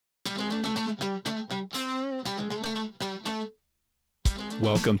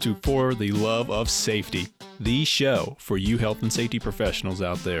Welcome to For the Love of Safety, the show for you health and safety professionals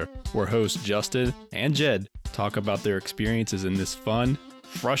out there, where hosts Justin and Jed talk about their experiences in this fun,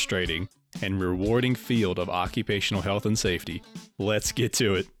 frustrating, and rewarding field of occupational health and safety. Let's get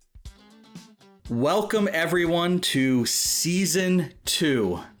to it. Welcome everyone to season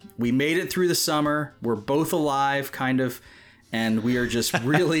 2. We made it through the summer. We're both alive, kind of, and we are just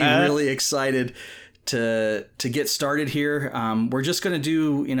really excited to get started here. We're just going to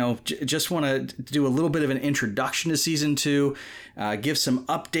do, just want to do a little bit of an introduction to season 2, give some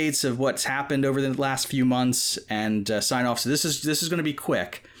updates of what's happened over the last few months, and sign off. So this is going to be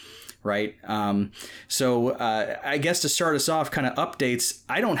quick, right? So I guess to start us off, kind of updates.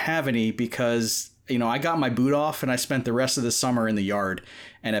 I don't have any because I got my boot off and I spent the rest of the summer in the yard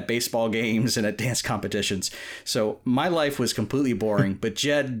and at baseball games and at dance competitions. So my life was completely boring. But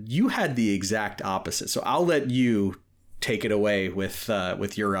Jed, you had the exact opposite. So I'll let you take it away with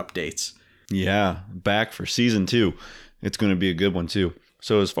your updates. Yeah, back for season 2. It's going to be a good one too.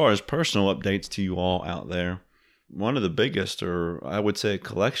 So as far as personal updates to you all out there, one of the biggest, or I would say a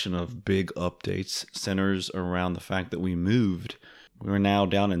collection of big updates, centers around the fact that we moved. We're now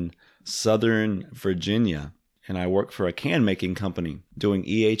down in Southern Virginia, and I work for a can making company doing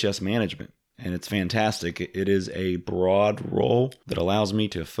EHS management, and it's fantastic. It is a broad role that allows me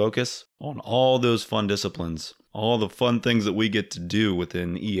to focus on all those fun disciplines, all the fun things that we get to do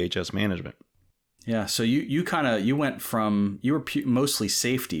within EHS management. Yeah, so you went from, you were mostly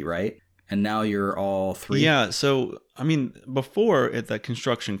safety, right? And now you're all three? Yeah, so, before at that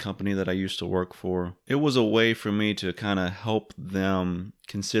construction company that I used to work for, it was a way for me to kind of help them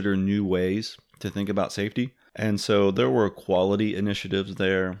consider new ways to think about safety. And so there were quality initiatives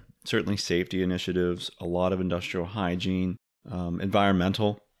there, certainly safety initiatives, a lot of industrial hygiene,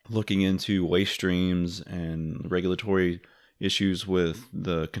 environmental, looking into waste streams and regulatory issues with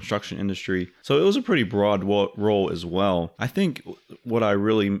the construction industry. So it was a pretty broad role as well. I think what I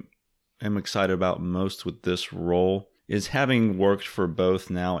really am excited about most with this role is having worked for both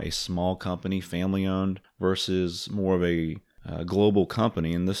now a small company, family owned, versus more of a global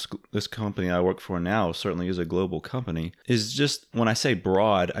company. And this company I work for now certainly is a global company. Is just, when I say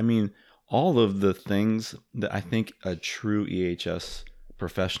broad, I mean all of the things that I think a true EHS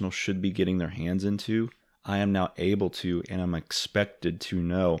professional should be getting their hands into, I am now able to, and I'm expected to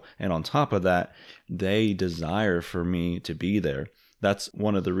know. And on top of that, they desire for me to be there. That's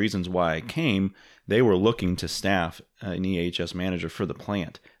one of the reasons why I came. They were looking to staff an EHS manager for the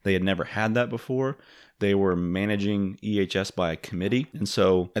plant. They had never had that before. They were managing EHS by a committee. And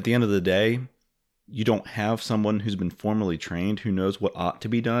so at the end of the day, you don't have someone who's been formally trained who knows what ought to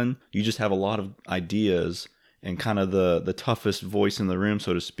be done. You just have a lot of ideas, and kind of the toughest voice in the room,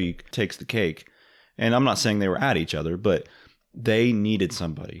 so to speak, takes the cake. And I'm not saying they were at each other, but they needed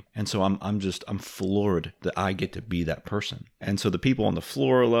somebody. And so I'm floored that I get to be that person. And so the people on the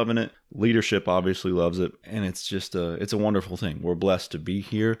floor are loving it. Leadership obviously loves it. And it's just it's a wonderful thing. We're blessed to be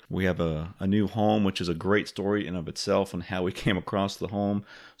here. We have a new home, which is a great story in of itself and how we came across the home.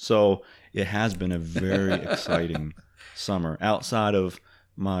 So it has been a very exciting summer, outside of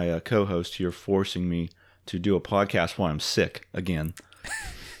my co-host here forcing me to do a podcast while I'm sick again.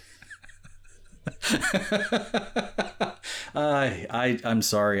 I'm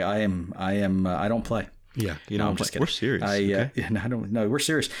sorry. I don't play. Yeah, I'm just kidding. We're serious. We're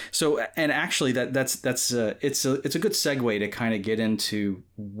serious. So, and actually that's it's a good segue to kind of get into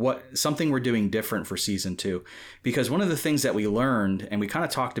something we're doing different for season 2, because one of the things that we learned, and we kind of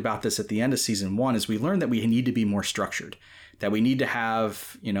talked about this at the end of season 1, is we learned that we need to be more structured, that we need to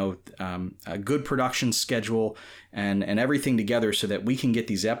have, a good production schedule and everything together so that we can get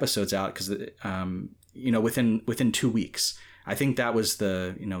these episodes out, because, within 2 weeks. I think that was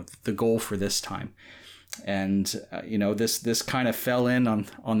the goal for this time. And, this kind of fell in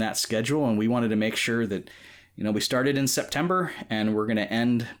on that schedule, and we wanted to make sure that, we started in September and we're going to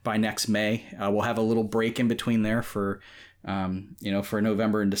end by next May. We'll have a little break in between there for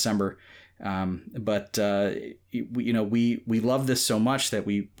November and December. But we love this so much that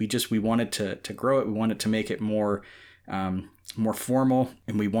we wanted to grow it. We wanted to make it more formal,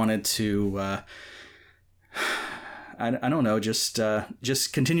 and we wanted to, I don't know,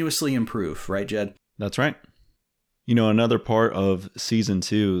 just continuously improve. Right, Jed? That's right. Another part of season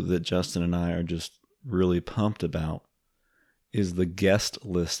 2 that Justin and I are just really pumped about is the guest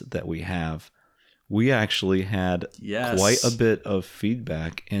list that we have. We actually had quite a bit of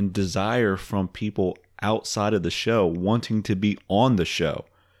feedback and desire from people outside of the show wanting to be on the show.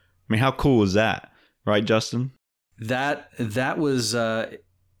 I mean, how cool is that? Right, Justin? That was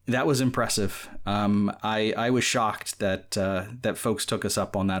That was impressive. I was shocked that folks took us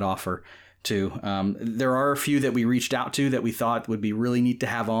up on that offer too. There are a few that we reached out to that we thought would be really neat to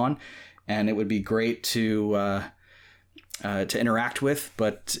have on, and it would be great to interact with.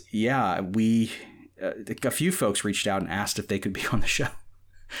 But yeah, a few folks reached out and asked if they could be on the show,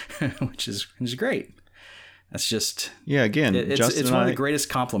 which is great. That's just, yeah, again, it's one of the greatest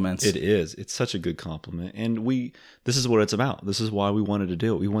compliments. It is. It's such a good compliment. And this is what it's about. This is why we wanted to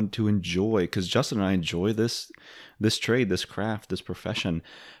do it. We wanted to enjoy, because Justin and I enjoy this trade, this craft, this profession.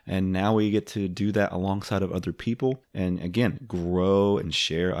 And now we get to do that alongside of other people and, again, grow and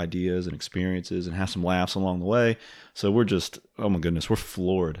share ideas and experiences and have some laughs along the way. So we're just, oh my goodness, we're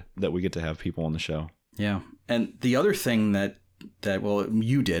floored that we get to have people on the show. Yeah. And the other thing that well,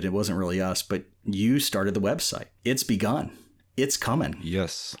 you did, it wasn't really us, but you started the website. It's begun. It's coming.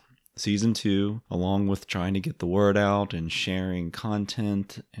 Yes. Season 2, along with trying to get the word out and sharing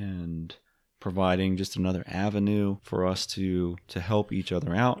content and providing just another avenue for us to help each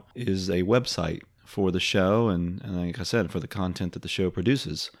other out, is a website for the show and like I said, for the content that the show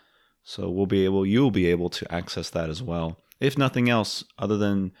produces. So you'll be able to access that as well. If nothing else, other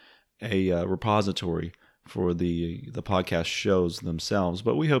than a repository for the podcast shows themselves,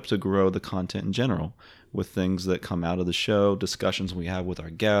 but we hope to grow the content in general with things that come out of the show, discussions we have with our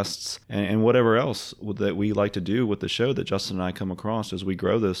guests, and whatever else that we like to do with the show that Justin and I come across as we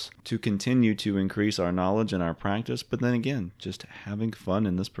grow this to continue to increase our knowledge and our practice. But then again, just having fun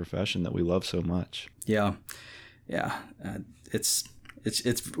in this profession that we love so much. Yeah. It's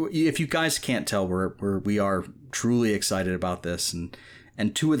if you guys can't tell, we are truly excited about this,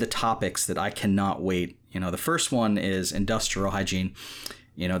 and two of the topics that I cannot wait. The first one is industrial hygiene.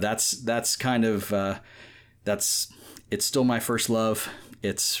 That's kind of it's still my first love.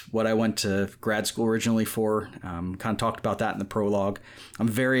 It's what I went to grad school originally for. Kind of talked about that in the prologue. I'm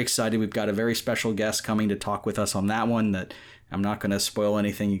very excited. We've got a very special guest coming to talk with us on that one. That I'm not going to spoil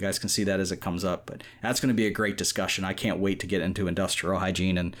anything. You guys can see that as it comes up. But that's going to be a great discussion. I can't wait to get into industrial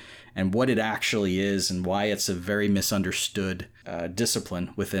hygiene and what it actually is and why it's a very misunderstood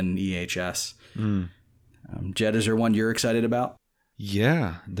discipline within EHS. Jed, is there one you're excited about?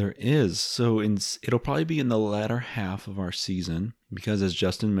 Yeah, there is. So it'll probably be in the latter half of our season because, as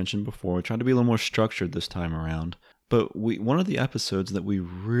Justin mentioned before, we're trying to be a little more structured this time around. But one of the episodes that we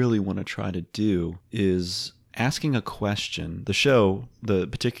really want to try to do is asking a question. The show, the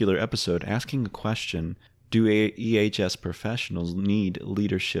particular episode, asking a question, do EHS professionals need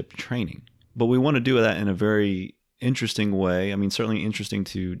leadership training? But we want to do that in a very interesting way. I mean, certainly interesting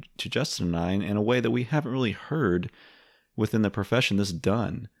to Justin and I, in a way that we haven't really heard within the profession this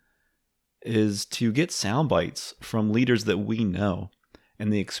done, is to get sound bites from leaders that we know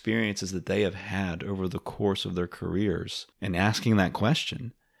and the experiences that they have had over the course of their careers and asking that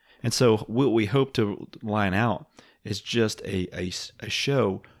question. And so what we hope to line out is just a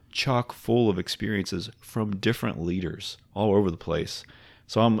show chock full of experiences from different leaders all over the place.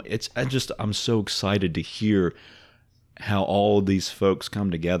 So I'm so excited to hear how all of these folks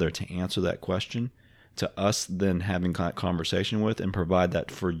come together to answer that question, to us then having conversation with and provide that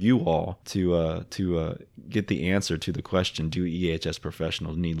for you all to get the answer to the question, do EHS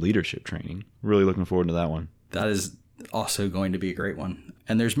professionals need leadership training? Really looking forward to that one. That is also going to be a great one.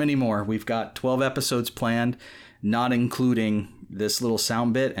 And there's many more. We've got 12 episodes planned, not including this little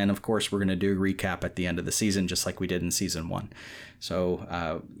sound bit. And of course, we're going to do a recap at the end of the season, just like we did in season 1.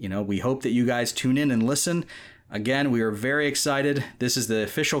 So, we hope that you guys tune in and listen. Again, we are very excited. This is the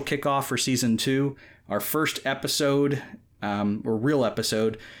official kickoff for season 2. Our first episode, or real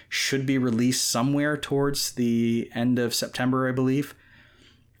episode, should be released somewhere towards the end of September, I believe.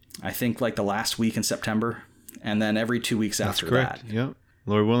 I think like the last week in September. And then every 2 weeks after that. Yep.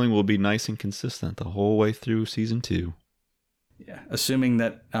 Lord willing, we'll be nice and consistent the whole way through season 2. Yeah, assuming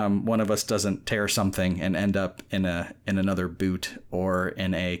that one of us doesn't tear something and end up in another boot or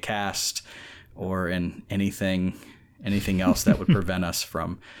in a cast or in anything else that would prevent us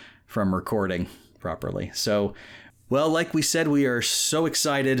from recording properly. So, well, like we said, we are so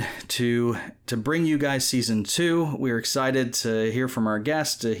excited to bring you guys season 2. We're excited to hear from our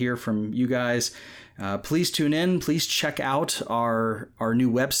guests, to hear from you guys. Please tune in. Please check out our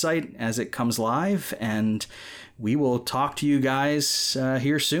new website as it comes live, and we will talk to you guys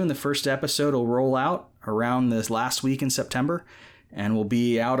here soon. The first episode will roll out around this last week in September, and we'll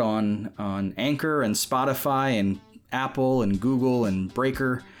be out on Anchor and Spotify and Apple and Google and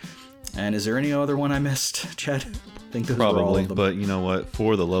Breaker. And is there any other one I missed, Chad? I think those were all of them. But you know what?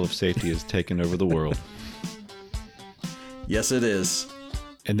 For the Love of Safety has taken over the world. Yes, it is.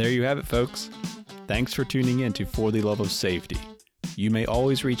 And there you have it, folks. Thanks for tuning in to For the Love of Safety. You may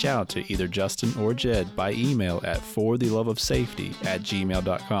always reach out to either Justin or Jed by email at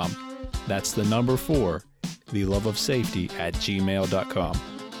fortheloveofsafety@gmail.com. That's the number 4, theloveofsafety@gmail.com.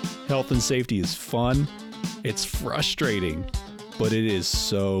 Health and safety is fun, it's frustrating, but it is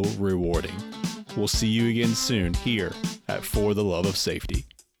so rewarding. We'll see you again soon here at For the Love of Safety.